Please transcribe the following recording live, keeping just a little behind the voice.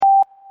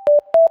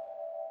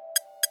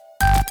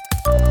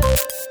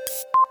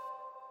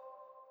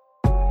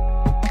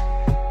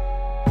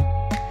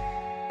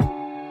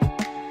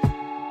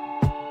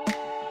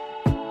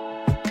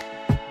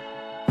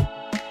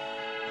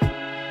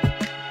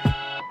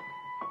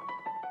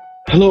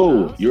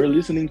Hello, you're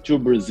listening to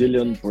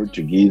Brazilian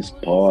Portuguese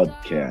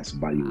podcast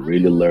by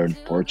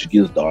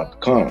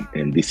reallylearnportuguese.com,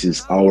 and this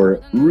is our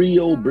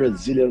Real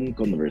Brazilian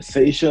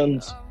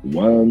Conversations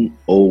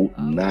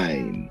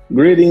 109.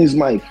 Greetings,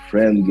 my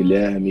friend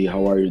Guilherme.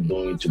 How are you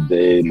doing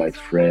today, my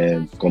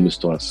friend? Como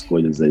estão as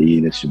coisas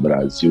aí neste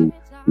Brasil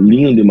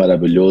lindo e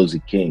maravilhoso e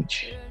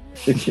quente?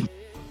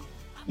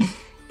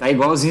 Tá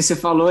igualzinho você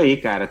falou aí,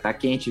 cara. Tá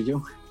quente,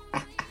 viu?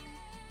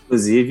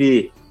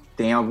 Inclusive,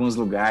 tem alguns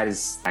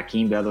lugares aqui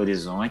em Belo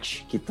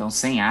Horizonte que estão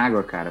sem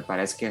água, cara.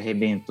 Parece que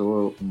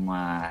arrebentou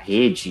uma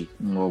rede,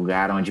 um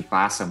lugar onde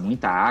passa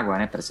muita água,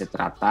 né, para ser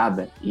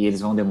tratada, e eles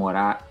vão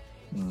demorar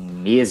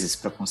meses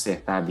para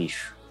consertar,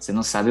 bicho. Você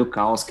não sabe o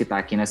caos que tá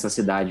aqui nessa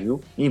cidade,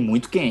 viu? E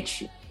muito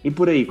quente. E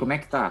por aí, como é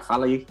que tá?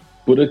 Fala aí.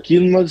 Por aqui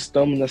nós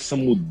estamos nessa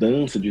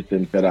mudança de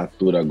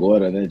temperatura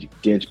agora, né, de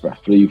quente para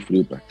frio,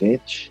 frio para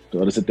quente. Então,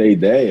 para você ter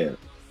ideia,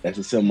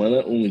 essa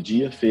semana um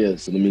dia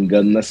fez, se não me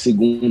engano, na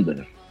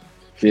segunda,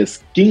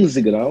 fez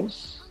 15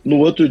 graus. No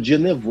outro dia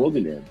nevou,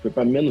 Guilherme. Foi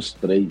para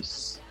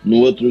 -3. No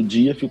outro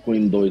dia ficou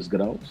em 2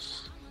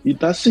 graus. E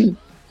tá assim.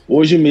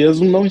 Hoje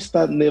mesmo não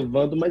está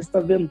nevando, mas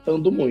está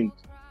ventando muito.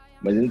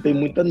 Mas ainda tem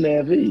muita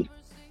neve aí.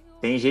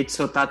 Tem jeito de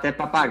soltar até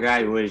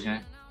papagaio hoje,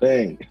 né?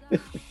 Tem.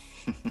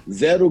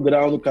 0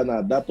 grau no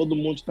Canadá, todo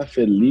mundo está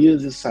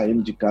feliz e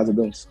saindo de casa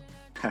dançando.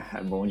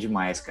 Bom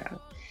demais, cara.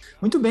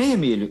 Muito bem,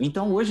 Emílio.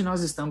 Então hoje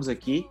nós estamos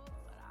aqui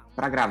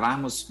para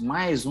gravarmos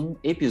mais um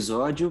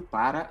episódio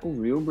para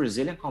o Real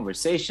Brazilian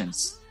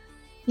Conversations.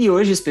 E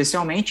hoje,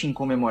 especialmente em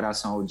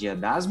comemoração ao Dia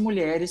das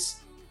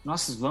Mulheres,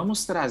 nós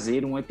vamos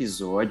trazer um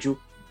episódio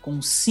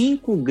com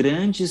 5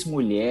 grandes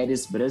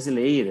mulheres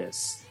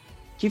brasileiras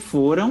que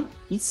foram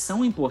e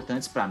são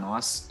importantes para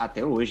nós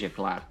até hoje, é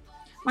claro.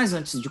 Mas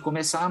antes de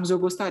começarmos, eu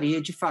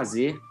gostaria de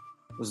fazer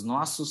os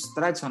nossos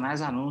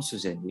tradicionais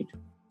anúncios, Emílio.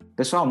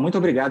 Pessoal, muito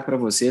obrigado para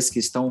vocês que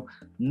estão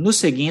nos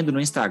seguindo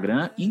no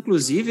Instagram.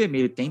 Inclusive,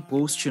 Emílio, tem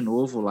post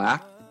novo lá,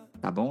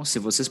 tá bom? Se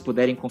vocês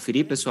puderem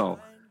conferir, pessoal,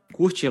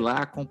 curte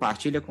lá,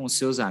 compartilha com os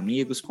seus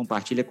amigos,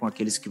 compartilha com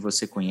aqueles que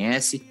você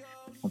conhece,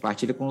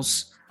 compartilha com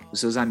os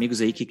seus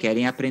amigos aí que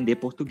querem aprender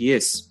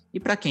português. E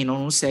para quem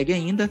não nos segue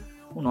ainda,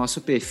 o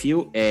nosso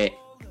perfil é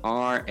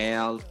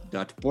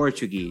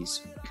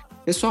rl.portuguese.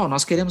 Pessoal,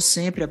 nós queremos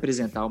sempre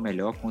apresentar o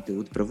melhor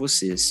conteúdo para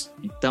vocês.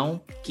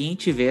 Então, quem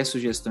tiver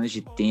sugestões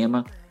de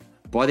tema,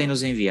 podem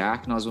nos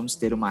enviar, que nós vamos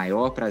ter o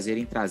maior prazer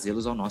em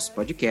trazê-los ao nosso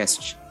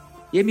podcast.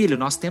 E, Emílio,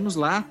 nós temos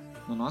lá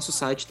no nosso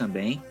site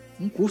também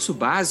um curso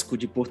básico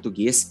de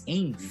português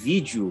em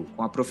vídeo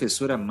com a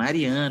professora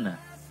Mariana.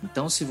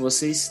 Então, se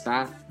você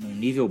está no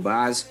nível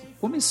básico,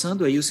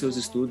 começando aí os seus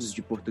estudos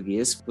de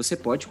português, você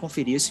pode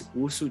conferir esse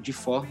curso de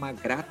forma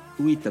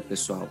gratuita,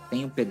 pessoal.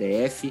 Tem um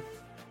PDF,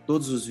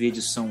 todos os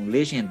vídeos são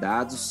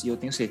legendados e eu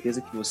tenho certeza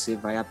que você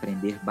vai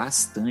aprender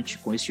bastante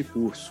com este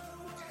curso.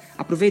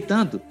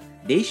 Aproveitando,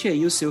 deixe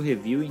aí o seu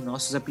review em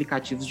nossos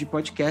aplicativos de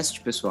podcast,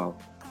 pessoal.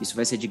 Isso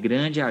vai ser de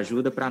grande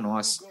ajuda para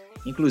nós,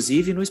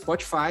 inclusive no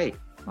Spotify.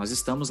 Nós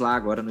estamos lá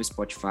agora no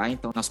Spotify,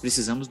 então nós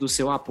precisamos do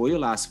seu apoio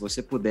lá. Se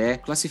você puder,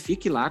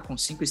 classifique lá com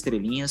 5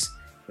 estrelinhas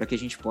para que a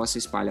gente possa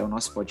espalhar o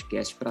nosso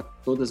podcast para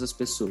todas as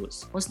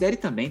pessoas. Considere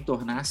também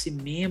tornar-se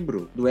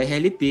membro do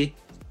RLP.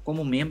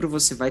 Como membro,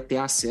 você vai ter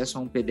acesso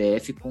a um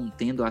PDF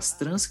contendo as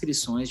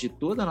transcrições de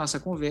toda a nossa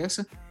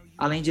conversa,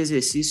 além de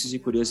exercícios e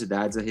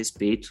curiosidades a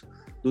respeito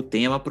do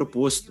tema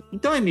proposto.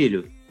 Então,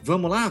 Emílio,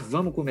 vamos lá?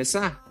 Vamos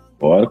começar?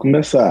 Bora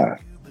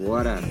começar.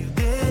 Bora!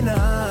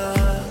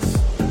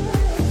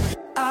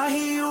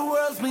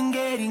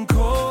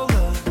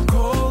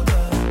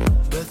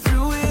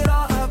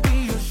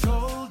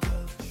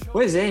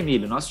 Pois é,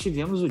 Emílio, nós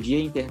tivemos o Dia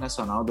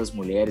Internacional das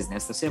Mulheres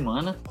nesta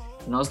semana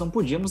e nós não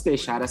podíamos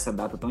deixar essa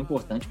data tão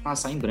importante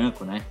passar em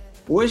branco, né?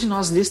 Hoje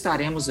nós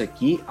listaremos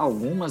aqui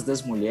algumas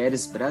das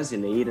mulheres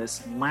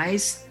brasileiras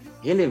mais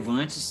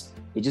relevantes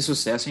e de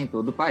sucesso em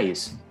todo o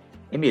país.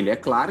 Emílio, é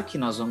claro que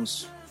nós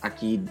vamos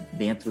aqui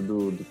dentro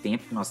do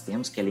tempo que nós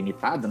temos, que é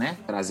limitado, né?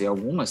 Trazer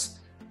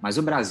algumas, mas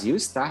o Brasil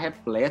está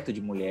repleto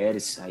de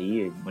mulheres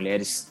aí,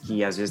 mulheres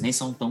que às vezes nem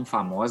são tão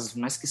famosas,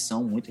 mas que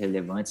são muito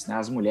relevantes, né?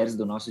 As mulheres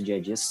do nosso dia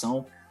a dia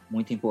são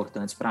muito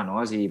importantes para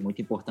nós e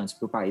muito importantes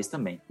para o país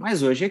também.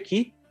 Mas hoje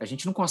aqui a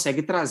gente não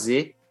consegue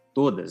trazer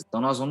todas, então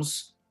nós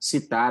vamos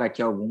citar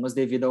aqui algumas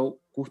devido ao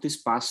curto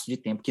espaço de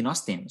tempo que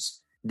nós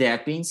temos.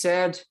 That being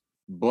said,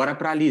 bora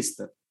para a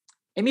lista.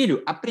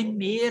 Emílio, a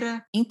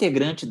primeira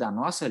integrante da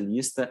nossa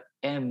lista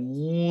é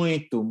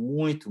muito,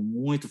 muito,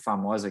 muito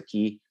famosa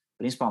aqui,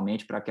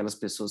 principalmente para aquelas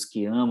pessoas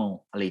que amam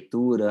a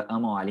leitura,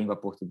 amam a língua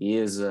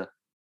portuguesa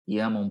e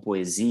amam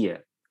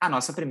poesia. A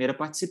nossa primeira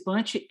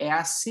participante é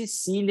a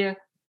Cecília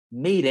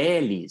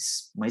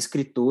Meirelles, uma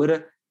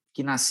escritora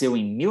que nasceu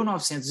em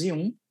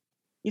 1901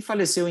 e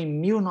faleceu em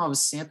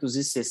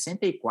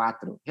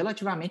 1964.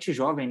 Relativamente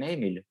jovem, né,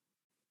 Emílio?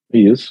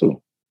 Isso.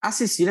 A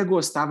Cecília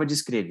gostava de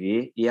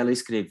escrever e ela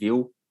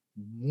escreveu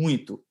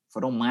muito.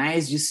 Foram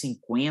mais de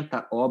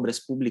 50 obras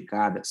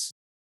publicadas.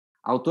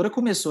 A autora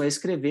começou a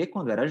escrever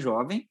quando era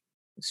jovem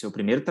Seu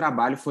primeiro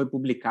trabalho foi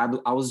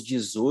publicado aos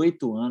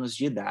 18 anos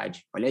de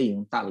idade. Olha aí,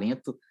 um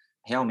talento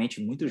realmente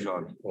muito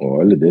jovem.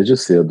 Olha, desde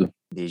cedo.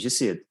 Desde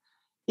cedo.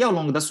 E ao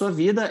longo da sua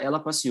vida, ela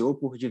passeou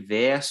por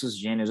diversos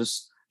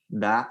gêneros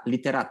da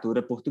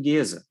literatura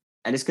portuguesa.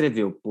 Ela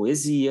escreveu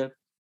poesia,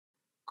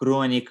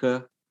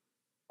 crônica,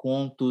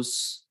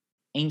 contos,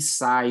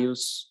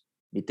 ensaios,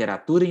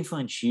 literatura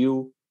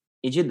infantil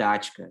e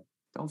didática.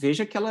 Então,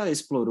 veja que ela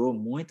explorou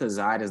muitas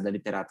áreas da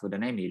literatura,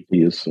 né, Emílio?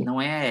 Isso.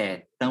 Não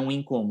é tão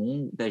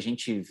incomum da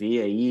gente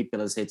ver aí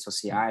pelas redes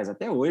sociais,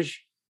 até hoje,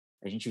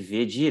 a gente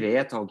vê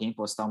direto alguém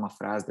postar uma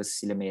frase da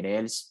Cecília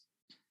Meirelles,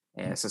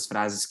 essas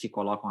frases que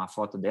colocam a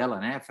foto dela,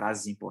 né,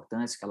 frases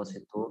importantes que ela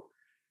citou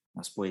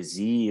nas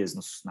poesias,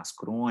 nas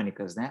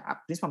crônicas, né,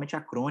 principalmente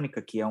a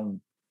crônica, que é um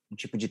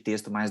tipo de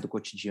texto mais do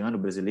cotidiano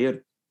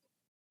brasileiro.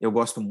 Eu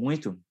gosto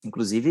muito,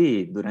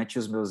 inclusive durante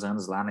os meus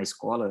anos lá na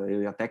escola,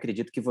 eu até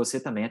acredito que você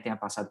também tenha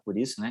passado por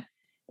isso, né?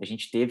 A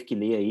gente teve que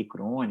ler aí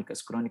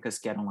crônicas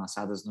que eram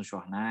lançadas nos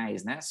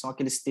jornais, né? São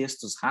aqueles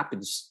textos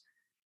rápidos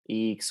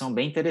e que são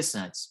bem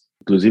interessantes.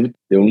 Inclusive,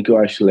 tem um que eu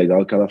acho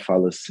legal que ela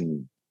fala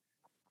assim: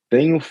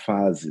 tenho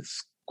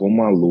fases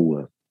como a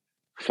lua,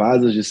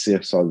 fases de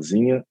ser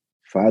sozinha,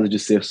 fases de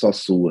ser só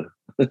sua.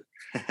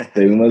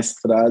 Tem umas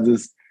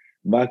frases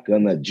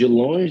bacanas. De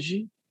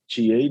longe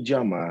te hei de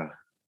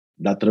amar,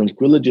 da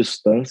tranquila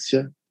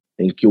distância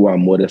em que o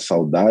amor é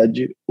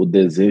saudade, o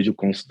desejo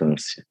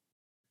constância.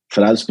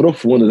 Frases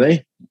profundas,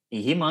 hein?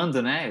 E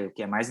rimando, né? O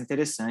que é mais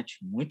interessante.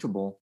 Muito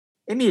bom.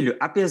 Emílio,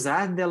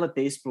 apesar dela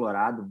ter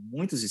explorado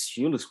muitos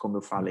estilos, como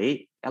eu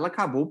falei, ela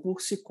acabou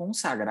por se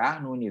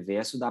consagrar no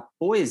universo da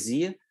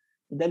poesia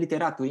e da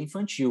literatura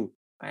infantil.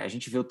 A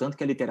gente vê o tanto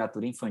que a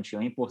literatura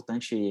infantil é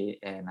importante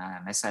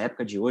nessa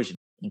época de hoje,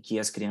 em que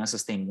as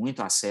crianças têm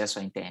muito acesso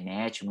à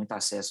internet, muito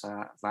acesso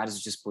a vários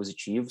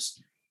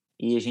dispositivos,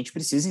 e a gente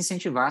precisa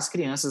incentivar as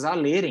crianças a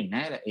lerem,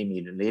 né,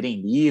 Emílio?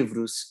 Lerem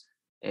livros,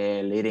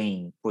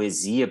 lerem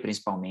poesia,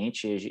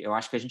 principalmente. Eu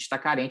acho que a gente está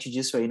carente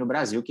disso aí no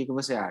Brasil. O que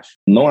você acha?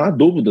 Não há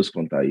dúvidas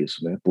quanto a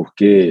isso, né?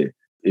 Porque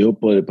eu,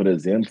 por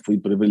exemplo, fui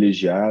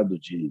privilegiado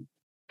de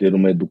ter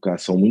uma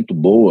educação muito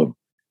boa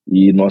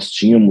e nós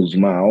tínhamos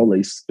uma aula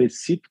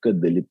específica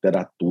de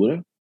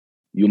literatura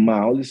e uma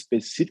aula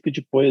específica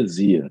de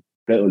poesia.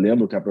 Eu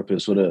lembro que a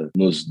professora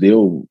nos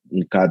deu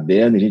um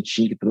caderno e a gente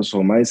tinha que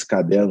transformar esse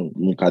caderno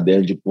num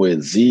caderno de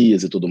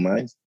poesias e tudo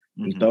mais.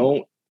 Uhum.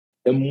 Então,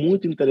 é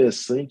muito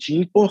interessante e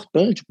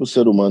importante para o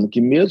ser humano que,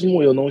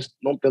 mesmo eu não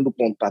tendo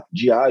contato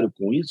diário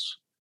com isso,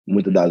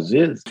 muitas das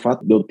vezes, o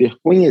fato de eu ter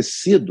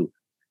conhecido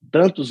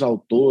tantos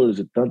autores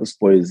e tantas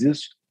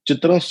poesias te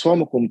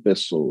transforma como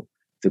pessoa.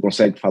 Você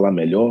consegue falar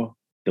melhor,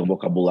 ter um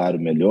vocabulário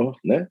melhor,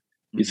 né?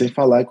 E sem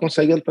falar,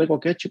 consegue entrar em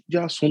qualquer tipo de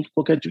assunto,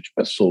 qualquer tipo de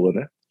pessoa,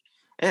 né?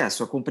 A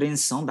sua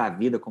compreensão da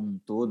vida como um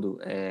todo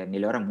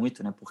melhora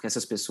muito, né? Porque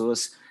essas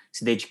pessoas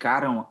se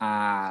dedicaram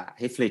a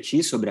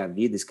refletir sobre a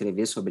vida,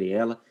 escrever sobre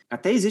ela.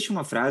 Até existe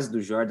uma frase do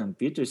Jordan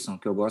Peterson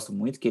que eu gosto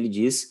muito, que ele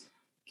diz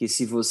que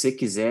se você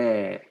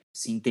quiser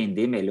se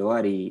entender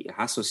melhor e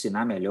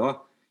raciocinar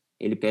melhor,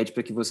 ele pede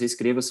para que você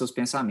escreva seus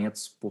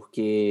pensamentos,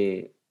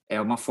 porque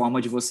é uma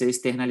forma de você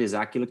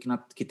externalizar aquilo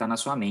que está na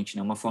sua mente,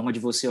 né? Uma forma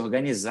de você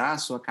organizar a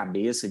sua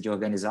cabeça, de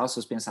organizar os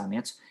seus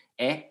pensamentos,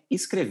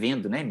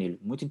 escrevendo, né, Emílio?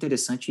 Muito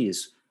interessante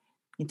isso.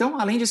 Então,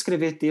 além de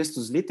escrever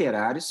textos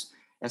literários,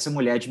 essa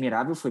mulher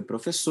admirável foi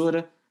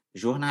professora,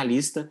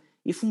 jornalista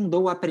e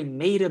fundou a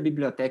primeira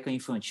biblioteca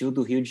infantil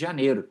do Rio de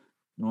Janeiro,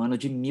 no ano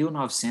de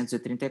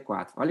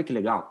 1934. Olha que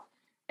legal!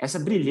 Essa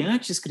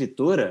brilhante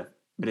escritora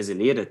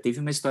brasileira teve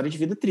uma história de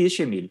vida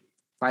triste, Emílio.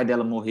 O pai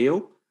dela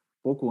morreu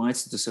pouco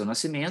antes do seu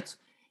nascimento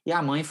e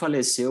a mãe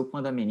faleceu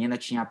quando a menina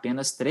tinha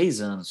apenas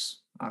 3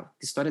 anos.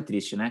 Que história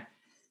triste, né?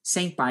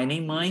 Sem pai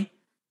nem mãe,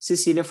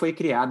 Cecília foi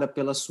criada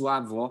pela sua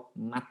avó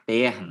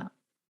materna.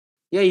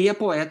 E aí a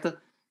poeta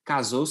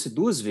casou-se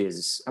 2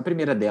 vezes. A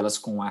primeira delas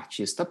com um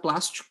artista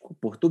plástico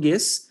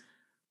português,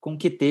 com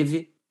que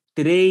teve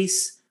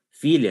 3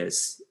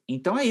 filhas.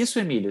 Então é isso,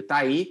 Emílio. Está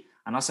aí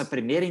a nossa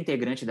primeira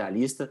integrante da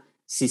lista,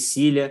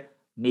 Cecília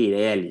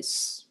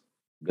Meirelles.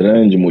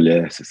 Grande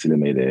mulher, Cecília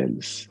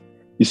Meirelles.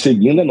 E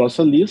seguindo a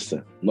nossa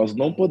lista, nós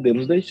não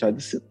podemos deixar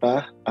de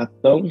citar a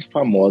tão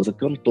famosa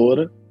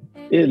cantora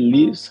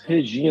Elis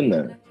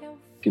Regina,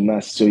 que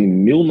nasceu em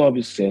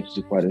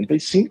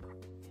 1945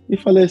 e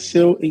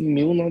faleceu em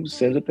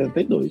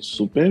 1982,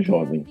 super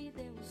jovem,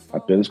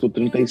 apenas com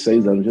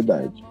 36 anos de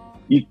idade.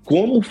 E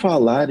como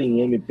falar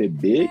em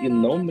MPB e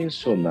não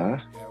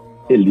mencionar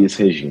Elis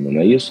Regina,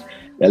 não é isso?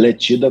 Ela é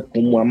tida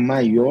como a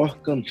maior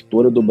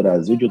cantora do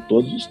Brasil de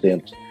todos os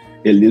tempos.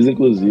 Elis,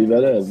 inclusive,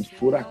 era um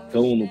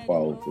furacão no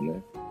palco,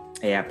 né?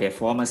 A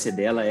performance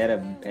dela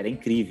era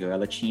incrível,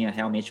 ela tinha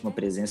realmente uma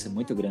presença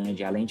muito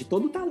grande, além de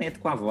todo o talento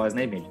com a voz,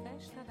 né, Emílio?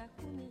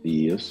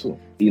 Isso.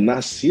 E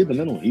nascida,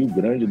 né, no Rio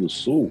Grande do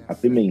Sul, a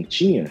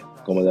Pimentinha,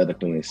 como ela era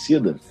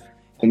conhecida,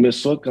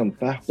 começou a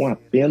cantar com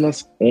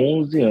apenas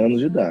 11 anos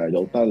de idade.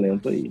 Olha o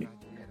talento aí.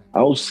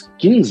 Aos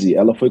 15,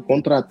 ela foi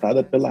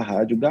contratada pela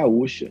Rádio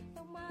Gaúcha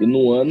e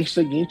no ano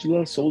seguinte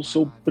lançou o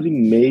seu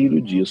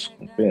primeiro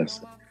disco,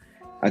 pensa.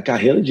 A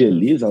carreira de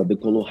Elisa, ela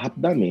decolou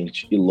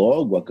rapidamente e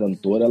logo a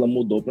cantora ela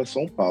mudou para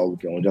São Paulo,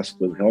 que é onde as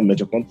coisas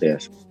realmente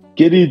acontecem.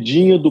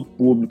 Queridinha do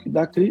público e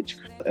da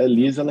crítica, a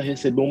Elisa ela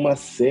recebeu uma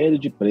série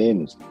de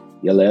prêmios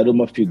e ela era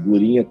uma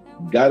figurinha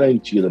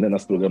garantida, né,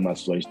 nas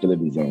programações de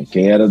televisão.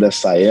 Quem era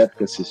dessa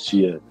época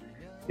assistia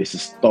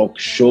esses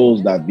talk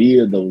shows da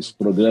vida, os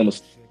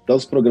programas, até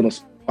os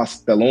programas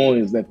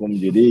pastelões, né, como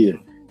diria,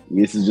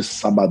 e esses de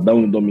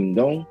sabadão e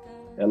domingão,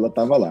 ela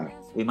estava lá.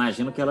 Eu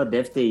imagino que ela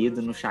deve ter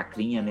ido no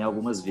Chacrinha, né,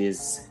 algumas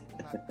vezes.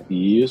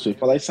 Isso, eu ia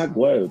falar isso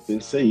agora, eu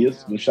pensei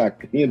isso, no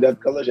Chacrinha, deve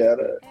que ela já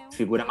era...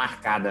 Figura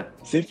marcada.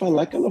 Sem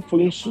falar que ela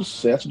foi um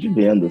sucesso de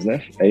vendas,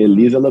 né? A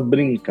Elisa, ela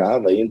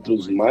brincava entre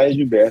os mais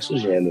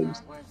diversos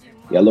gêneros.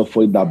 E ela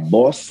foi da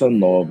bossa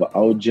nova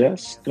ao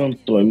jazz,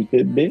 cantou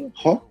MPB,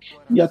 rock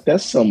e até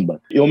samba.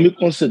 Eu me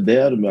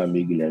considero, meu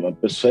amigo Guilherme, uma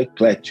pessoa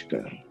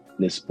eclética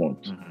nesse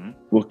ponto. Uhum.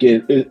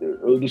 Porque,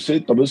 eu não sei,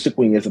 talvez você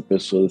conheça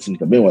pessoas assim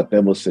também, ou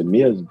até você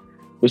mesmo,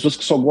 pessoas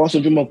que só gostam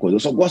de uma coisa. Eu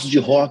só gosto de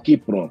rock e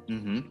pronto.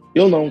 Uhum.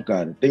 Eu não,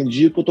 cara. Tem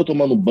dia que eu tô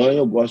tomando banho,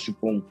 eu gosto de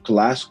pôr um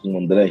clássico, um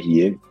André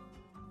Rieu.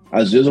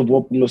 Às vezes eu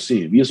vou pro meu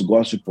serviço,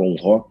 gosto de pôr um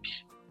rock.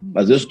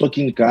 Às vezes eu tô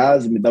aqui em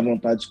casa, me dá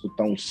vontade de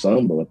escutar um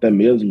samba, ou até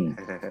mesmo,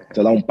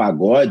 sei lá, um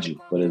pagode,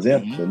 por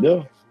exemplo,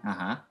 entendeu?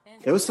 Uhum.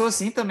 Eu sou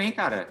assim também,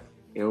 cara.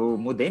 Eu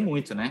mudei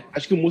muito, né?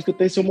 Acho que música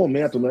tem seu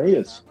momento, não é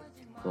isso?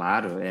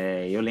 Claro.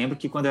 Eu lembro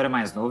que quando eu era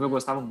mais novo, eu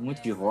gostava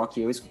muito de rock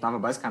e eu escutava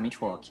basicamente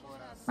rock.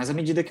 Mas à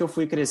medida que eu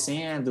fui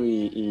crescendo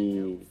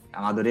e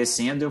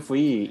amadurecendo, eu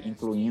fui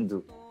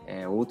incluindo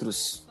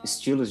outros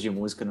estilos de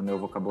música no meu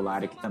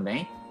vocabulário aqui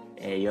também.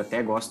 E eu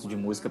até gosto de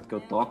música porque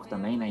eu toco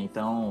também, né?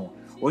 Então,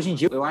 hoje em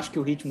dia, eu acho que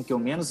o ritmo que eu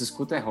menos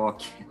escuto é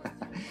rock.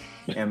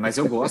 Mas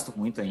eu gosto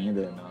muito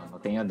ainda, não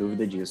tenho a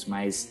dúvida disso.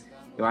 Mas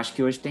eu acho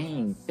que hoje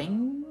tem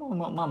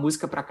uma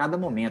música para cada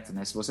momento,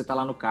 né? Se você tá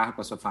lá no carro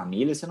com a sua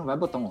família, você não vai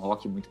botar um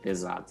rock muito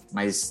pesado.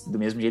 Mas do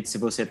mesmo jeito, se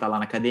você tá lá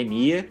na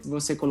academia,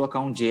 você colocar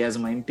um jazz,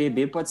 uma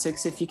MPB, pode ser que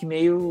você fique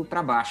meio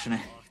para baixo,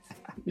 né?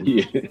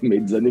 E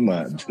meio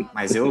desanimado.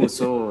 Mas eu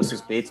sou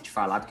suspeito de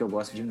falar porque eu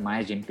gosto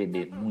demais de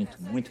MPB, muito,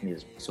 muito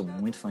mesmo. Sou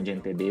muito fã de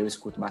MPB, eu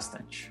escuto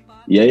bastante.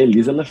 E a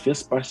Elisa, ela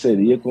fez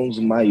parceria com os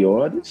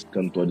maiores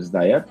cantores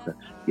da época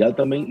e ela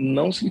também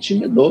não se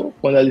intimidou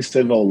quando ela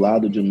esteve ao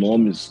lado de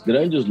nomes,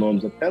 grandes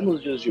nomes, até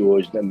nos dias de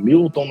hoje, né?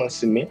 Milton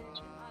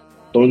Nascimento,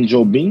 Tom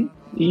Jobim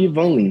e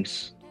Ivan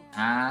Lins.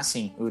 Ah,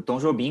 sim. O Tom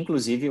Jobim,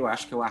 inclusive, eu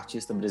acho que é o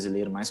artista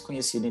brasileiro mais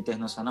conhecido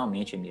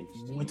internacionalmente, Emílio.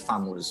 Muito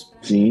famoso.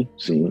 Sim,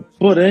 sim.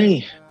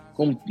 Porém,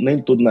 como nem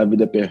tudo na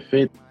vida é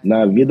perfeito,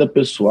 na vida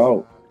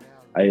pessoal,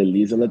 a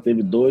Elisa ela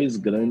teve dois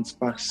grandes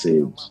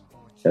parceiros.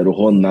 Era o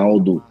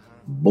Ronaldo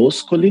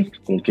Boscoli,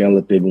 com quem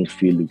ela teve um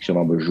filho que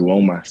chamava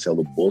João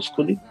Marcelo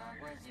Boscoli,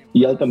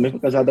 e ela também foi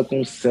casada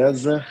com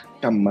César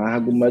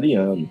Camargo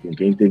Mariano, com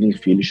quem teve um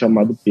filho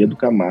chamado Pedro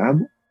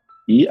Camargo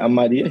e a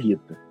Maria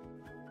Rita.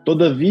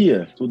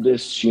 Todavia, o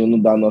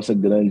destino da nossa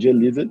grande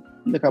Elisa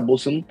acabou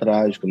sendo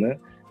trágico, né?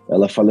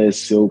 Ela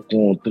faleceu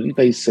com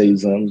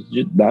 36 anos de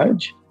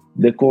idade,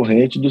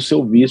 decorrente do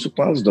seu vício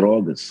com as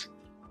drogas.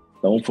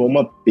 Então foi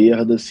uma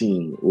perda,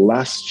 assim,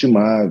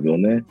 lastimável,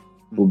 né?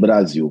 O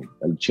Brasil.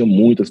 Ela tinha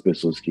muitas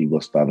pessoas que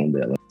gostavam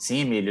dela.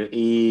 Sim, Emílio.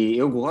 E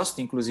eu gosto,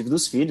 inclusive,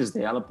 dos filhos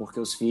dela, porque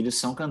os filhos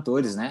são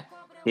cantores, né?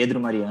 Pedro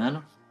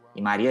Mariano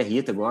e Maria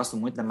Rita. Eu gosto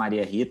muito da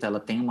Maria Rita.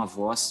 Ela tem uma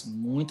voz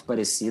muito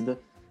parecida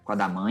com a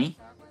da mãe.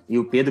 E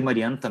o Pedro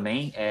Mariano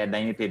também é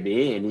da MPB.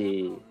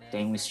 Ele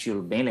tem um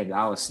estilo bem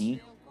legal, assim,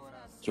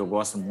 que eu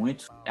gosto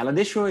muito. Ela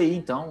deixou aí,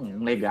 então,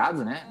 um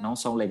legado, né? Não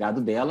só um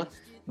legado dela,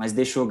 mas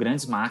deixou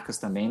grandes marcas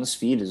também nos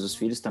filhos. Os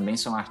filhos também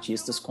são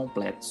artistas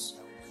completos.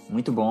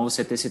 Muito bom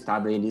você ter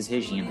citado a Elis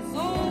Regina.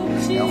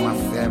 É uma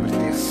febre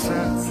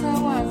terçã,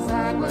 são as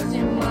águas de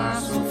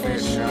março,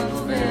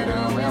 fechando o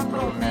verão, é a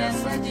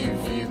promessa de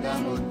vida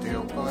no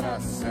teu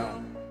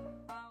coração.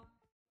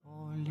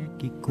 Olha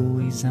que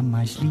coisa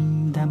mais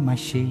linda, mais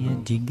cheia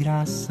de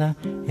graça,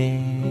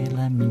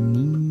 ela,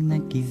 menina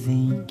que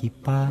vem e que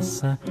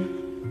passa,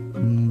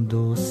 num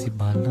doce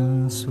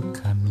balanço,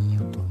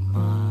 caminho do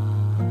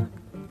mar.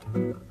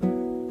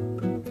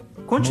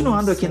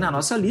 Continuando aqui na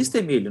nossa lista,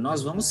 Emílio,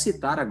 nós vamos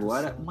citar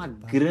agora uma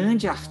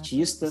grande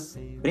artista,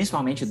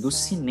 principalmente do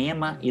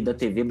cinema e da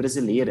TV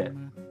brasileira,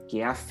 que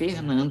é a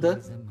Fernanda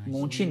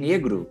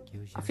Montenegro.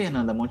 A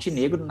Fernanda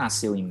Montenegro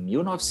nasceu em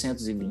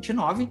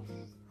 1929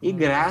 e,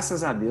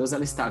 graças a Deus,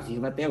 ela está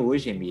viva até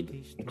hoje,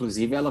 Emílio.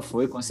 Inclusive, ela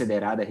foi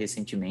considerada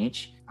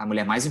recentemente a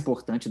mulher mais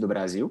importante do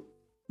Brasil,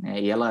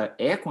 né? E ela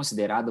é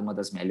considerada uma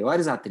das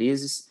melhores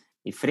atrizes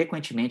e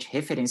frequentemente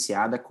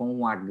referenciada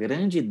como a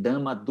grande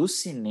dama do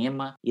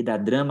cinema e da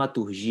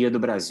dramaturgia do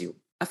Brasil.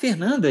 A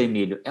Fernanda,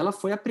 Emílio, ela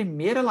foi a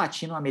primeira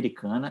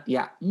latino-americana e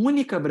a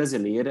única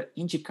brasileira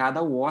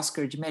indicada ao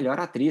Oscar de melhor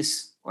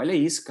atriz. Olha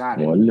isso,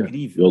 cara. Olha,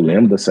 incrível. Eu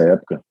lembro dessa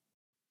época.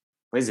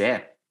 Pois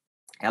é.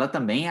 Ela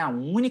também é a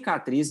única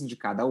atriz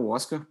indicada ao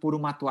Oscar por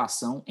uma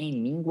atuação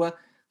em língua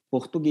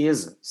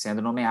portuguesa,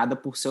 sendo nomeada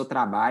por seu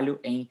trabalho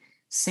em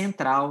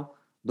Central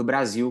do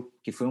Brasil,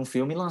 que foi um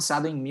filme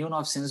lançado em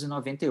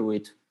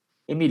 1998.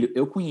 Emílio,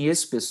 eu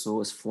conheço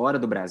pessoas fora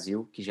do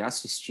Brasil que já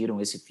assistiram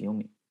esse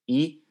filme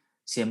e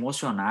se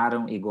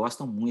emocionaram e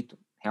gostam muito.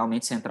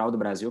 Realmente, Central do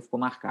Brasil ficou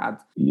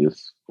marcado.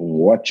 Isso,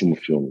 um ótimo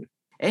filme.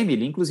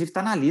 Emílio, inclusive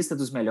está na lista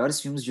dos melhores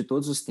filmes de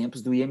todos os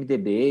tempos do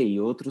IMDb e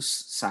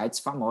outros sites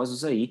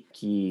famosos aí,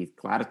 que,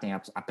 claro, tem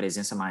a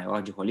presença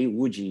maior de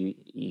Hollywood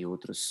e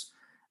outros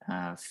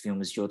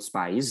filmes de outros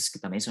países que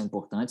também são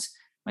importantes,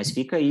 mas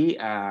fica aí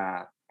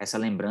essa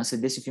lembrança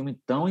desse filme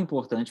tão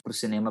importante para o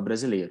cinema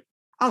brasileiro.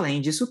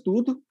 Além disso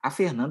tudo, a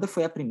Fernanda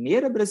foi a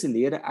primeira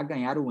brasileira a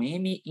ganhar o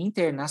Emmy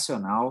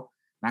Internacional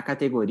na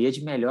categoria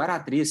de Melhor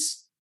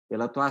Atriz,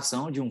 pela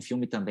atuação de um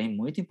filme também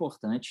muito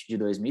importante, de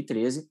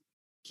 2013,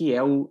 que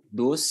é o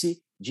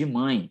Doce de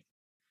Mãe.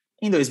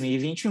 Em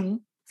 2021,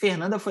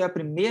 Fernanda foi a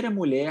primeira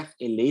mulher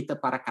eleita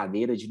para a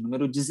cadeira de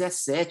número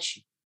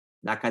 17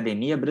 da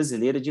Academia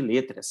Brasileira de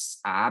Letras,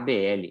 a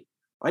ABL.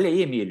 Olha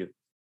aí, Emílio,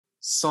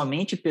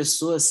 somente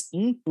pessoas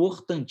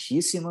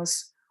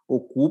importantíssimas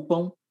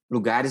ocupam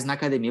lugares na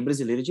Academia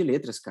Brasileira de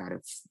Letras, cara.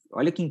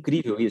 Olha que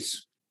incrível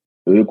isso.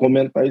 Eu ia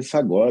comentar isso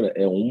agora.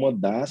 É uma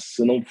das,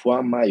 se não for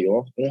a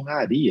maior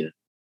honraria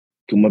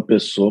que uma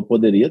pessoa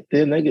poderia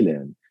ter, né,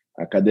 Guilherme?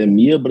 A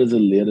Academia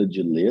Brasileira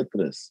de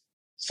Letras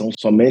são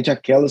somente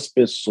aquelas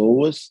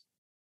pessoas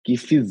que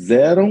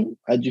fizeram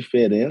a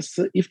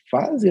diferença e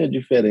fazem a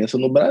diferença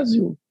no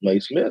Brasil. Não é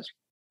isso mesmo?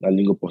 Na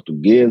língua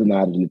portuguesa, na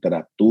área de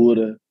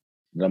literatura,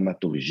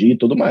 dramaturgia e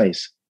tudo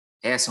mais.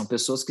 São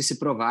pessoas que se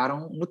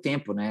provaram no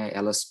tempo, né?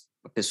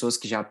 Pessoas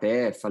que já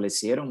até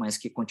faleceram, mas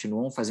que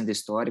continuam fazendo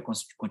história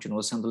e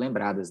continuam sendo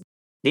lembradas.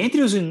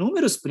 Dentre os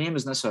inúmeros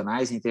prêmios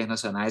nacionais e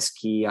internacionais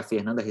que a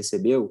Fernanda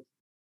recebeu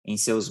em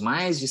seus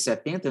mais de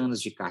 70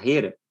 anos de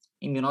carreira,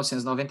 em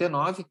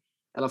 1999,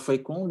 ela foi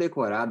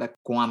condecorada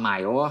com a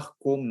maior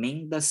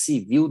comenda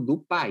civil do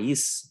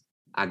país,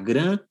 a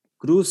Gran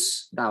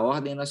Cruz da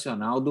Ordem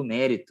Nacional do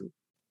Mérito,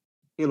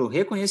 pelo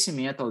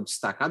reconhecimento ao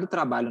destacado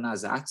trabalho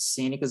nas artes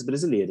cênicas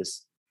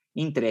brasileiras,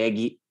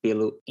 entregue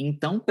pelo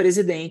então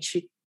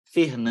presidente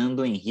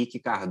Fernando Henrique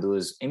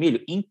Cardoso.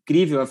 Emílio,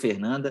 incrível a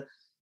Fernanda.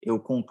 Eu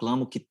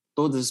conclamo que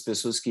todas as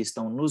pessoas que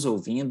estão nos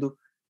ouvindo,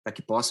 para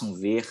que possam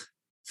ver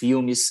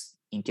filmes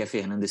em que a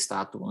Fernanda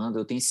está atuando,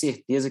 eu tenho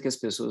certeza que as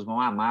pessoas vão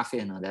amar a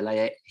Fernanda. Ela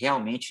é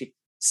realmente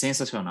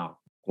sensacional.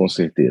 Com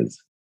certeza.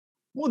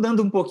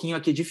 Mudando um pouquinho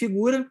aqui de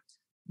figura,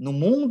 no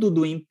mundo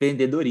do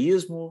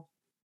empreendedorismo,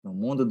 no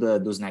mundo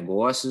dos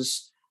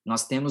negócios,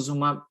 nós temos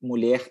uma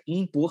mulher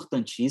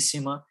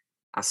importantíssima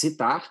a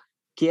citar,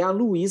 que é a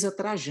Luísa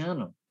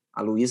Trajano.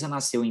 A Luísa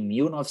nasceu em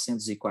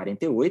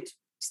 1948,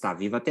 está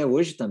viva até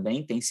hoje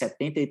também, tem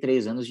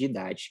 73 anos de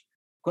idade.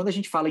 Quando a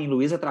gente fala em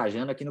Luísa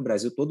Trajano aqui no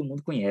Brasil, todo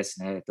mundo conhece,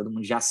 né? Todo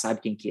mundo já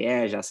sabe quem que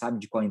é, já sabe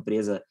de qual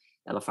empresa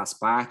ela faz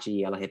parte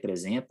e ela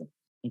representa.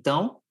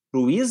 Então,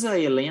 Luísa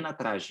Helena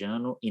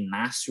Trajano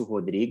Inácio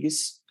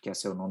Rodrigues, que é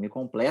seu nome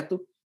completo,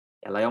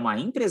 ela é uma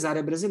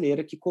empresária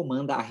brasileira que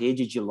comanda a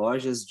rede de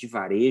lojas de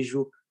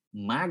varejo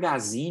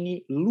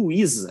Magazine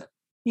Luiza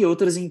e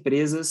outras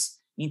empresas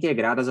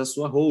integradas à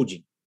sua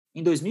holding.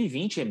 Em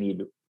 2020,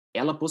 Emílio,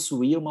 ela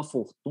possuía uma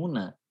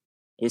fortuna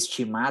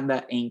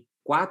estimada em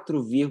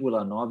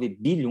 4,9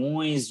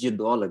 bilhões de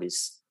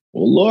dólares.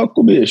 Ô,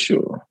 louco,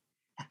 bicho!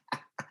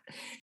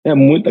 É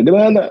muita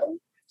grana!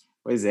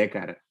 Pois é,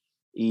 cara.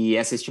 E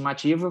essa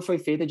estimativa foi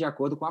feita de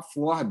acordo com a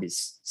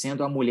Forbes,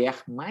 sendo a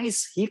mulher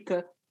mais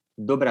rica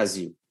do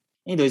Brasil.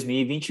 Em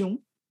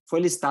 2021, foi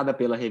listada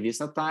pela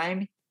revista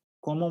Time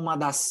como uma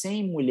das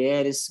 100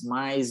 mulheres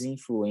mais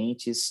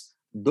influentes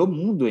do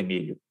mundo,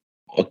 Emílio.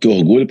 Oh, que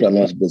orgulho para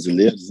nós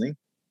brasileiros, hein?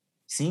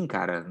 Sim,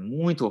 cara,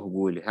 muito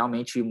orgulho.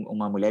 Realmente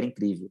uma mulher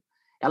incrível.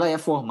 Ela é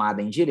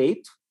formada em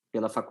Direito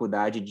pela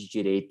Faculdade de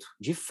Direito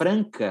de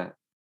Franca,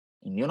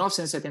 em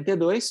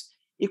 1972,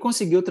 e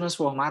conseguiu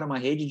transformar uma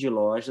rede de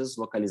lojas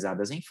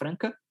localizadas em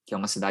Franca, que é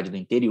uma cidade do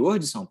interior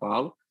de São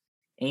Paulo,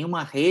 em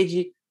uma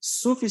rede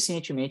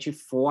suficientemente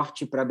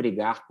forte para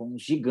brigar com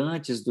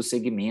gigantes do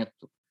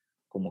segmento,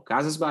 como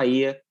Casas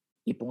Bahia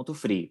e Ponto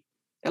Frio.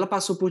 Ela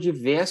passou por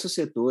diversos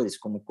setores,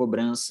 como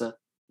cobrança,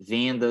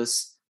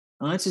 vendas,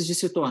 antes de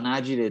se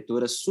tornar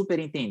diretora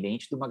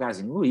superintendente do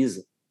Magazine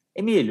Luiza.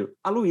 Emílio,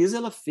 a Luiza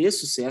ela fez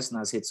sucesso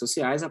nas redes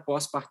sociais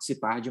após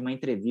participar de uma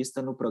entrevista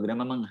no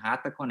programa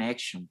Manhattan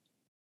Connection,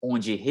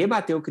 onde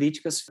rebateu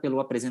críticas pelo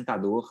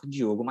apresentador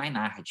Diogo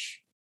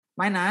Mainardi.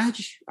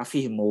 Mainardi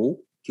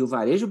afirmou que o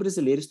varejo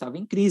brasileiro estava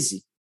em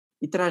crise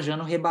e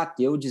Trajano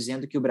rebateu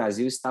dizendo que o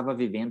Brasil estava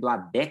vivendo a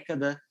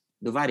década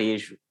do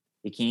varejo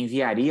e que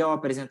enviaria ao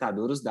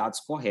apresentador os dados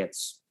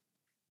corretos.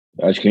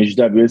 Acho que a gente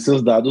já viu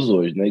esses dados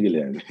hoje, né,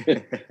 Guilherme?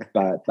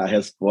 A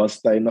resposta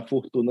está aí na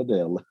fortuna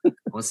dela.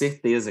 Com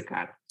certeza,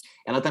 cara.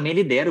 Ela também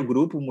lidera o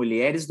grupo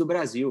Mulheres do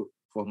Brasil,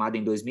 formado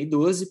em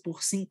 2012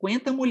 por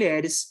 50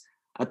 mulheres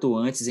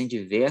atuantes em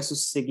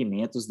diversos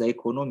segmentos da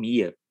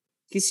economia,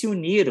 que se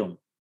uniram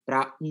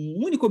para um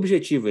único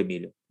objetivo,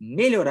 Emílio: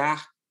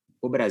 melhorar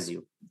o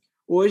Brasil.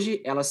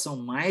 Hoje, elas são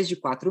mais de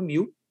 4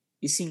 mil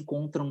e se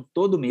encontram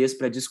todo mês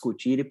para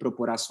discutir e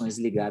propor ações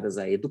ligadas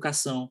à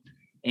educação,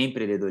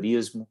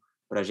 empreendedorismo,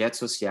 projetos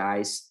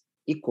sociais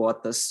e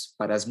cotas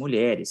para as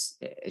mulheres.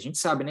 A gente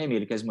sabe, né,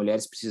 Emílio, que as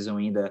mulheres precisam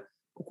ainda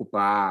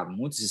ocupar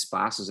muitos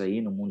espaços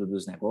aí no mundo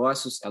dos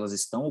negócios. Elas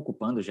estão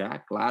ocupando já,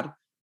 claro,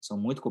 são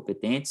muito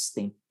competentes,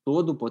 têm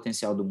todo o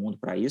potencial do mundo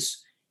para isso.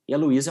 E a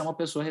Luísa é uma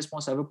pessoa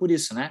responsável por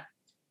isso, né?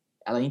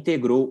 Ela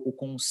integrou o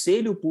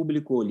Conselho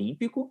Público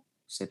Olímpico,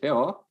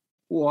 CPO,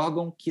 o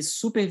órgão que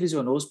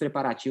supervisionou os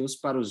preparativos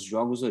para os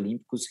Jogos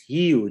Olímpicos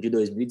Rio de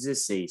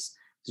 2016.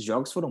 Os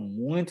jogos foram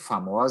muito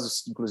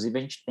famosos, inclusive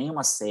a gente tem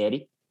uma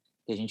série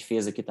que a gente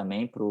fez aqui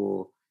também para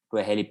o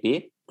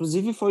RLP.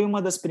 Inclusive foi um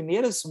dos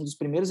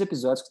primeiros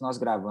episódios que nós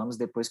gravamos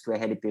depois que o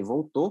RLP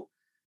voltou,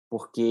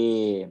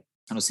 porque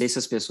eu não sei se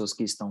as pessoas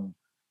que estão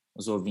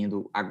nos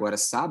ouvindo agora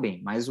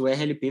sabem, mas o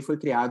RLP foi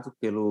criado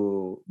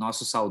pelo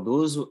nosso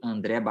saudoso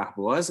André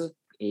Barbosa.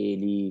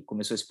 Ele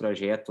começou esse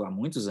projeto há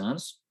muitos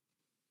anos,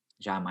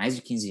 já há mais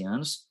de 15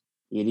 anos.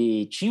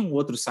 Ele tinha um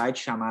outro site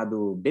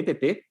chamado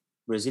BPP,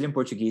 Brazilian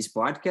Portuguese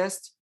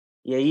Podcast,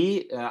 e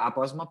aí,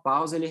 após uma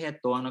pausa, ele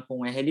retorna com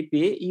o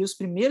RLP, e os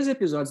primeiros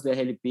episódios do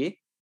RLP,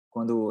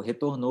 quando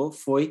retornou,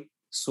 foi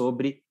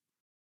sobre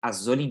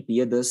as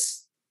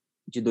Olimpíadas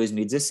de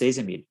 2016,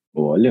 Emílio.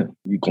 Olha,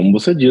 e como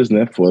você diz,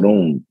 né,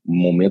 foram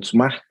momentos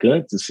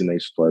marcantes assim, na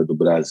história do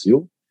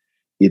Brasil,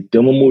 e ter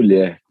uma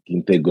mulher que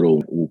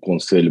integrou o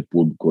Conselho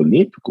Público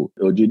Olímpico,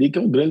 eu diria que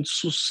é um grande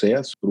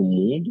sucesso para o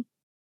mundo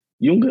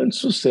e um grande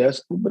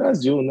sucesso para o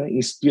Brasil, né,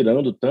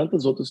 inspirando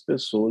tantas outras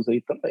pessoas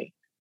aí também,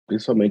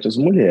 principalmente as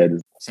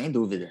mulheres. Sem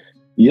dúvida.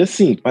 E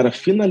assim, para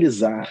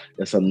finalizar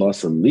essa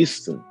nossa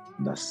lista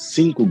das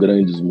 5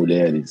 grandes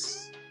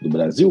mulheres do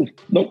Brasil,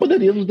 não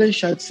poderíamos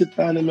deixar de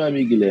citar, né, meu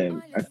amigo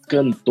Guilherme, a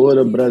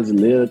cantora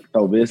brasileira que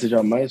talvez seja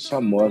a mais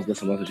famosa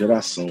dessa nossa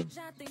geração,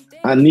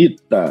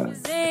 Anitta.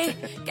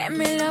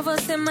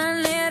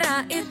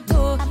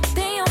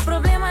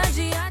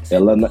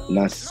 Ela,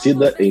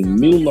 nascida em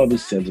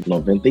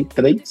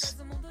 1993,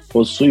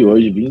 possui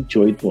hoje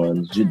 28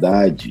 anos de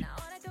idade.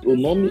 O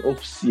nome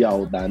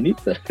oficial da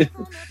Anitta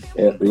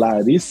é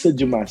Larissa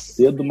de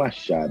Macedo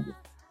Machado,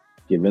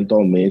 que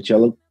eventualmente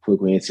ela foi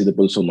conhecida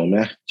pelo seu nome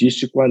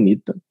artístico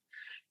Anitta.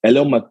 Ela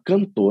é uma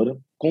cantora,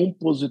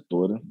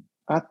 compositora,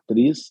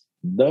 atriz,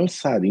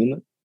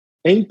 dançarina,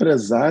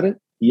 empresária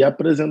e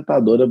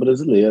apresentadora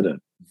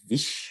brasileira.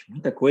 Vixe,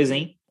 muita coisa,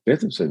 hein?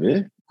 Pensa pra você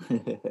ver.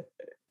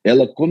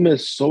 Ela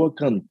começou a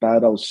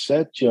cantar aos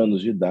 7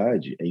 anos de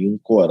idade em um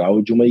coral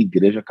de uma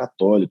igreja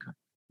católica,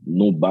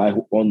 no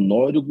bairro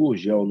Honório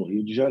Gurgel, no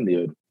Rio de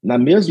Janeiro. Na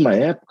mesma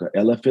época,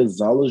 ela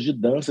fez aulas de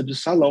dança de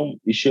salão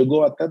e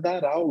chegou até a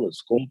dar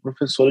aulas como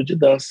professora de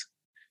dança.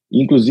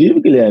 Inclusive,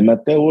 Guilherme,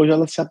 até hoje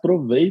ela se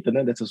aproveita,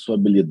 né, dessa sua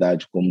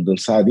habilidade como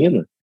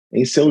dançarina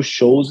em seus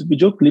shows e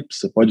videoclipes.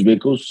 Você pode ver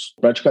que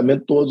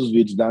praticamente todos os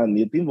vídeos da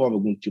Anitta envolvem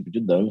algum tipo de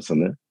dança,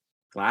 né?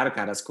 Claro,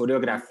 cara, as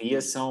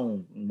coreografias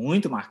são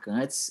muito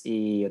marcantes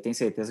e eu tenho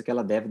certeza que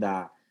ela deve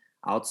dar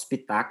altos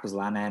pitacos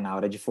lá, né, na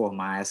hora de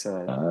formar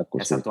essa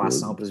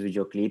atuação para os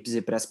videoclipes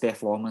e para as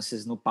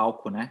performances no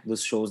palco, né,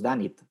 dos shows da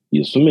Anitta.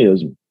 Isso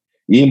mesmo.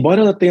 E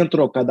embora ela tenha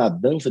trocado a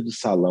dança de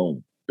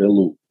salão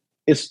pelo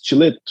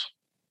estileto,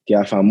 que é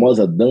a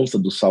famosa dança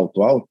do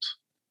salto alto,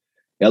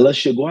 ela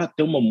chegou a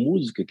ter uma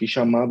música que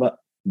chamava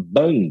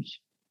Bang,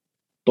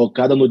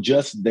 tocada no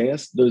Just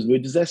Dance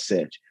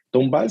 2017.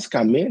 Então,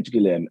 basicamente,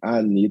 Guilherme, a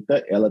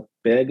Anitta, ela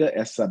pega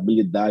essa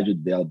habilidade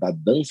dela da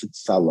dança de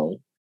salão,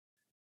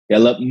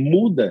 ela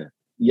muda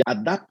e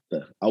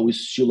adapta ao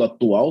estilo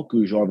atual que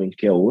o jovem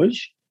quer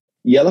hoje,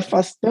 e ela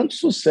faz tanto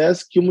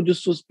sucesso que uma de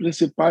suas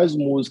principais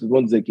músicas,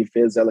 vamos dizer, que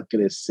fez ela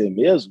crescer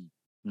mesmo,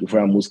 que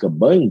foi a música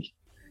Bang,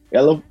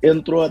 ela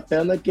entrou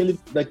até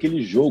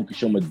naquele jogo que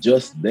chama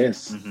Just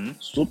Dance,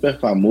 super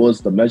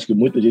famoso também, acho que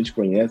muita gente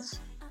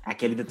conhece.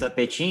 Aquele do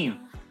tapetinho?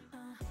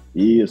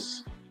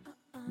 Isso,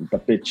 um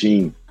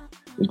tapetinho.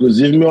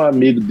 Inclusive, meu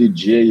amigo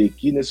DJ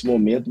aqui, nesse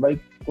momento, vai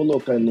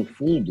colocar no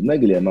fundo, né,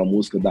 Guilherme, a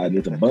música da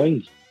Anitta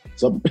Bang,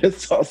 só para o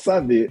pessoal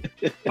saber.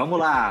 Vamos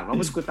lá,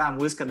 vamos escutar a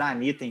música da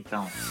Anitta,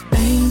 então.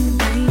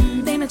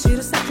 Vem, me tira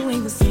o certo em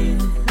você.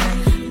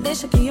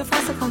 Deixa que eu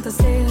faça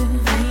acontecer.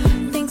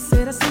 Tem que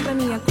ser assim pra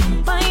me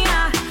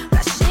acompanhar.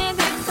 Pra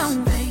chegar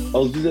tão bem.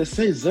 Aos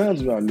 16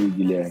 anos, meu amigo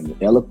Guilherme,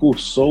 ela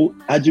cursou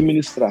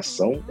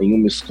administração em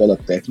uma escola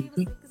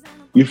técnica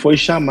e foi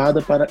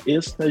chamada para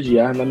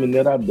estagiar na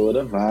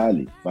mineradora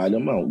Vale. Vale é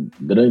uma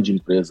grande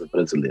empresa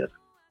brasileira.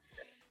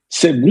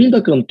 Segundo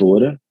a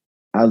cantora,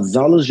 as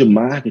aulas de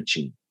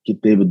marketing que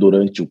teve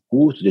durante o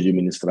curso de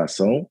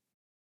administração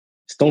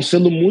estão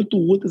sendo muito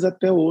úteis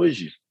até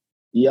hoje.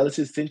 E ela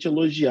se sente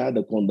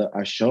elogiada quando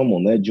a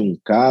chamam, né, de um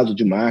caso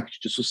de marketing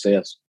de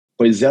sucesso.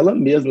 Pois ela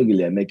mesma,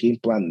 Guilherme, é quem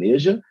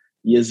planeja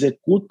e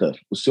executa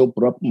o seu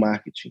próprio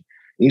marketing.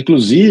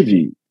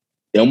 Inclusive,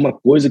 é uma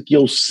coisa que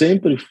eu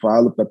sempre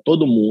falo para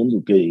todo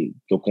mundo que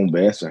eu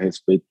converso a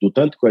respeito do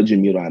tanto que eu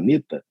admiro a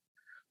Anitta.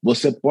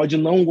 Você pode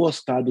não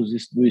gostar do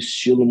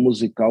estilo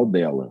musical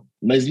dela,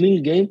 mas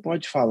ninguém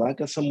pode falar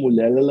que essa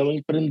mulher ela é uma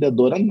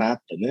empreendedora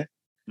nata, né?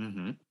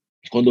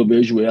 Quando eu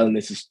vejo ela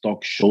nesses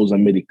talk shows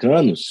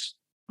americanos,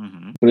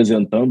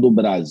 apresentando o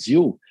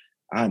Brasil,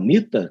 A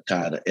Anitta,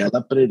 cara, ela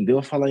aprendeu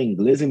a falar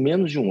inglês em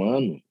menos de um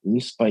ano, em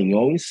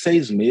espanhol em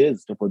 6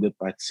 meses para poder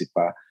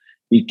participar.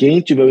 E quem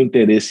tiver o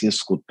interesse em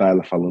escutar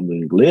ela falando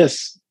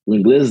inglês, o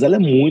inglês dela é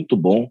muito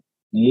bom,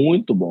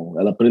 muito bom.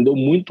 Ela aprendeu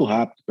muito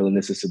rápido pela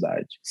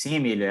necessidade. Sim,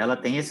 Emílio, ela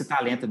tem esse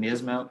talento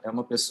mesmo,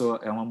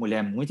 é uma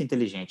mulher muito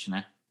inteligente,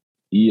 né?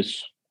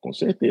 Isso, com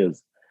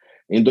certeza.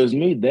 Em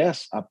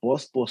 2010,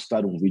 após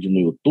postar um vídeo no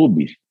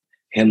YouTube,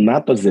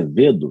 Renato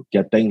Azevedo, que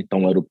até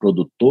então era o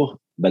produtor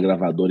da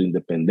gravadora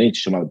independente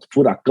chamada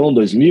Furacão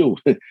 2000,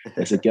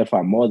 essa aqui é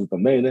famosa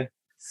também, né?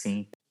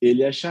 Sim.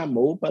 Ele a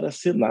chamou para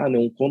assinar, né,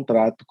 um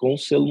contrato com o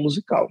selo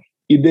musical.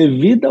 E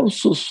devido ao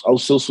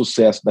seu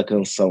sucesso da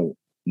canção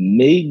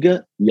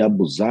Meiga e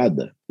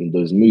Abusada, em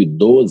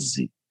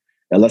 2012,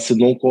 ela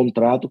assinou um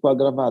contrato com a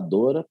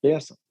gravadora,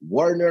 pensa,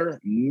 Warner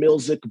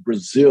Music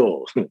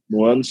Brasil,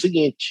 no ano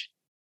seguinte.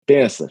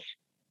 Pensa,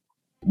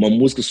 uma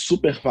música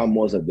super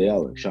famosa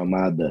dela,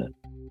 chamada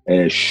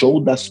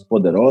Show das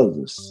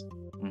Poderosas,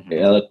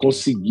 ela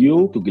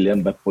conseguiu, que o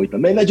Guilherme foi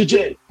também, né,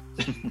 DJ?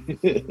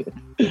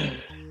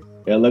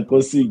 Ela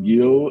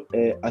conseguiu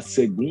a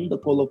segunda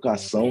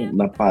colocação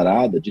na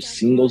parada de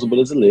singles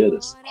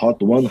brasileiras, Hot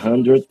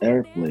 100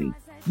 Airplay,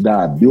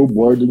 da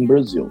Billboard em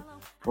Brasil.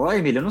 Pô,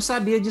 Emílio, eu não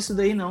sabia disso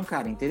daí não,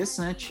 cara,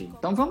 interessante.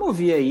 Então vamos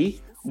ouvir aí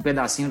um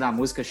pedacinho da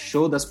música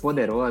Show das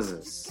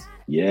Poderosas.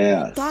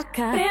 Yes.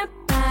 Toca.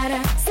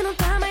 Prepara, se não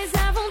tá mais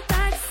à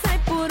vontade, sai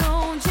por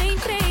onde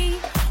entrei.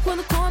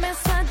 Quando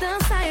começo a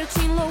dançar, eu te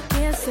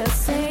enlouqueço, eu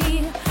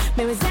sei.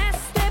 Meu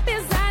exército é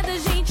pesado, a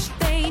gente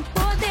tem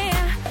poder.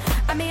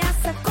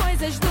 Ameaça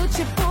coisas do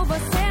tipo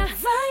você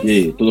vai. E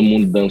aí, todo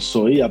mundo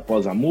dançou aí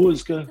após a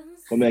música?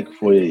 Como é que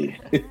foi aí?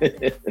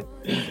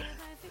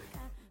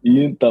 E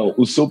então,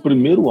 o seu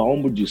primeiro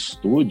álbum de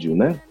estúdio,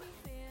 né,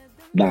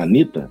 da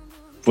Anitta,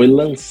 foi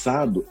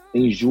lançado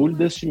em julho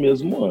deste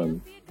mesmo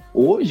ano.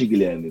 Hoje,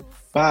 Guilherme,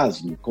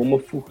 pasme, com uma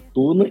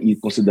fortuna, e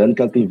considerando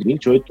que ela tem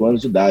 28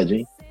 anos de idade,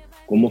 hein?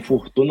 Com uma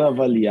fortuna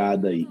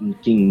avaliada aí em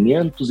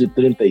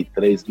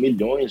 533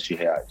 milhões de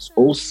reais,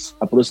 ou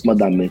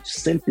aproximadamente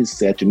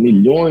 107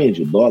 milhões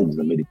de dólares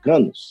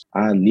americanos,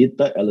 a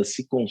Anitta, ela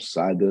se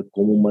consagra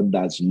como uma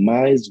das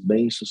mais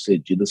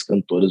bem-sucedidas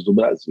cantoras do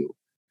Brasil.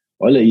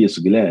 Olha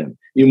isso, Guilherme.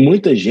 E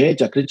muita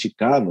gente a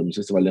criticava, não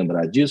sei se você vai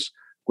lembrar disso,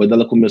 quando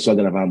ela começou a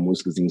gravar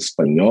músicas em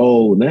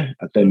espanhol, né?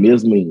 Até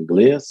mesmo em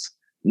inglês.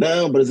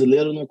 Não,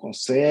 brasileiro não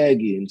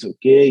consegue, não sei o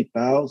que e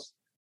tal.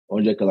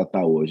 Onde é que ela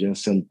está hoje? Né?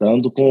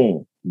 Sentando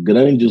com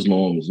grandes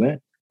nomes, né?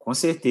 Com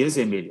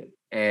certeza, Emília.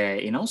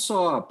 E não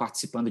só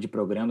participando de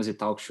programas e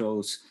talk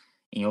shows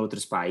em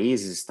outros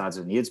países, Estados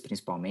Unidos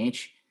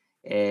principalmente,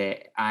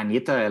 a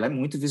Anitta, ela é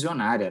muito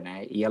visionária,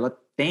 né? E ela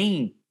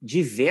tem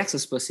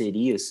diversas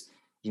parcerias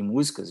de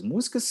músicas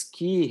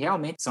que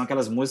realmente são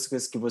aquelas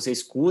músicas que você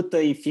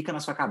escuta e fica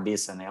na sua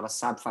cabeça, né? Ela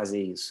sabe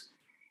fazer isso.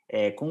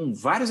 Com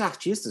vários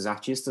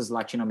artistas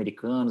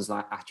latino-americanos,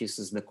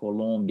 artistas da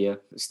Colômbia,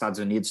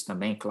 Estados Unidos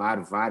também,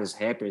 claro, vários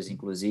rappers,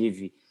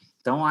 inclusive.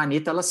 Então, a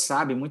Anitta, ela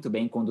sabe muito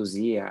bem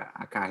conduzir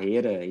a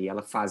carreira e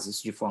ela faz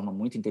isso de forma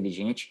muito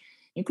inteligente.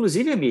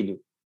 Inclusive, Emílio,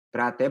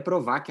 para até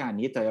provar que a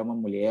Anitta é uma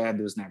mulher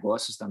dos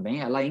negócios também,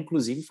 ela,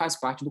 inclusive, faz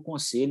parte do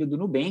conselho do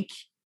Nubank,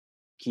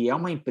 que é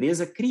uma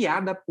empresa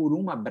criada por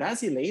uma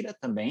brasileira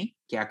também,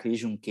 que é a Cris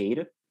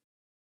Junqueira,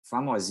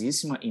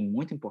 famosíssima e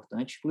muito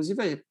importante.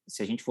 Inclusive,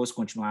 se a gente fosse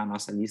continuar a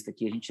nossa lista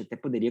aqui, a gente até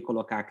poderia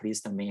colocar a Cris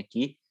também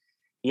aqui.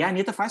 E a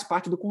Anitta faz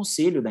parte do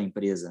conselho da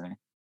empresa, né?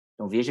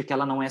 Então, veja que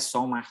ela não é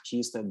só uma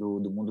artista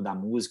do mundo da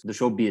música, do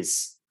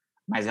showbiz,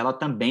 mas ela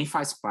também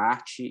faz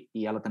parte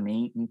e ela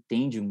também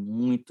entende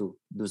muito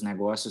dos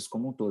negócios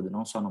como um todo,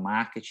 não só no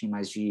marketing,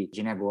 mas de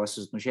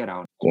negócios no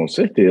geral. Com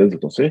certeza,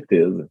 com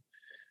certeza.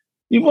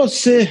 E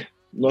você,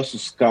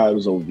 nossos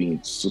caros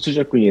ouvintes, você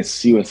já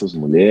conheceu essas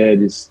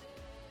mulheres?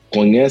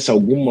 Conhece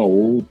alguma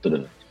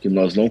outra que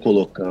nós não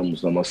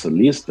colocamos na nossa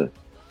lista?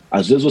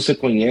 Às vezes você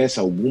conhece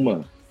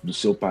alguma do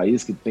seu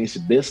país que tem se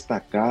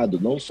destacado,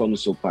 não só no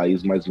seu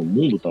país, mas no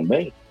mundo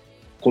também?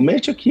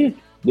 Comente aqui,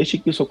 deixe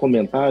aqui seu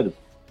comentário.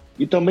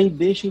 E também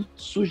deixem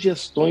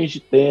sugestões de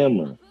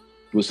tema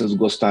que vocês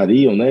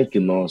gostariam, né, que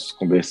nós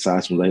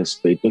conversássemos a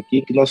respeito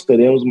aqui, que nós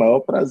teremos o maior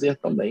prazer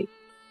também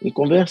em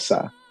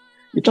conversar.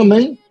 E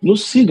também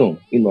nos sigam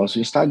em nosso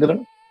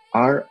Instagram,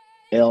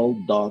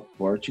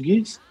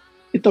 rl.portuguese,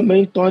 e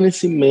também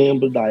torne-se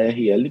membro da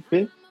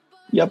RLP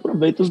e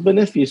aproveite os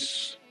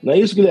benefícios. Não é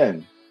isso,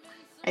 Guilherme?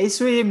 É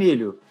isso aí,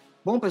 Emílio.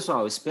 Bom,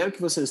 pessoal, espero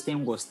que vocês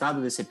tenham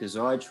gostado desse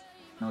episódio.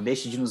 Não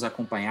deixe de nos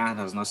acompanhar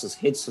nas nossas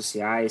redes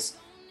sociais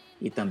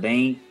e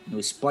também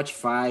no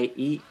Spotify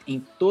e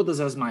em todas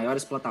as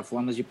maiores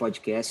plataformas de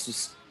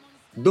podcasts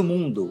do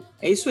mundo.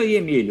 É isso aí,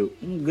 Emílio.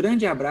 Um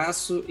grande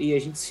abraço e a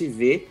gente se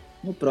vê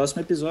no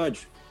próximo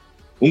episódio.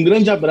 Um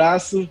grande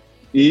abraço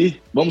e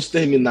vamos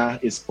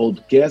terminar esse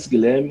podcast,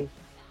 Guilherme,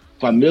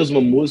 com a mesma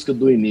música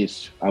do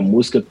início, a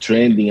música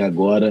trending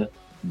agora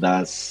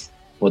das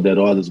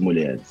poderosas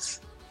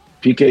mulheres.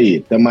 Fica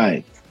aí, até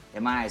mais. Até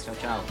mais, tchau,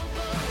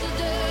 tchau.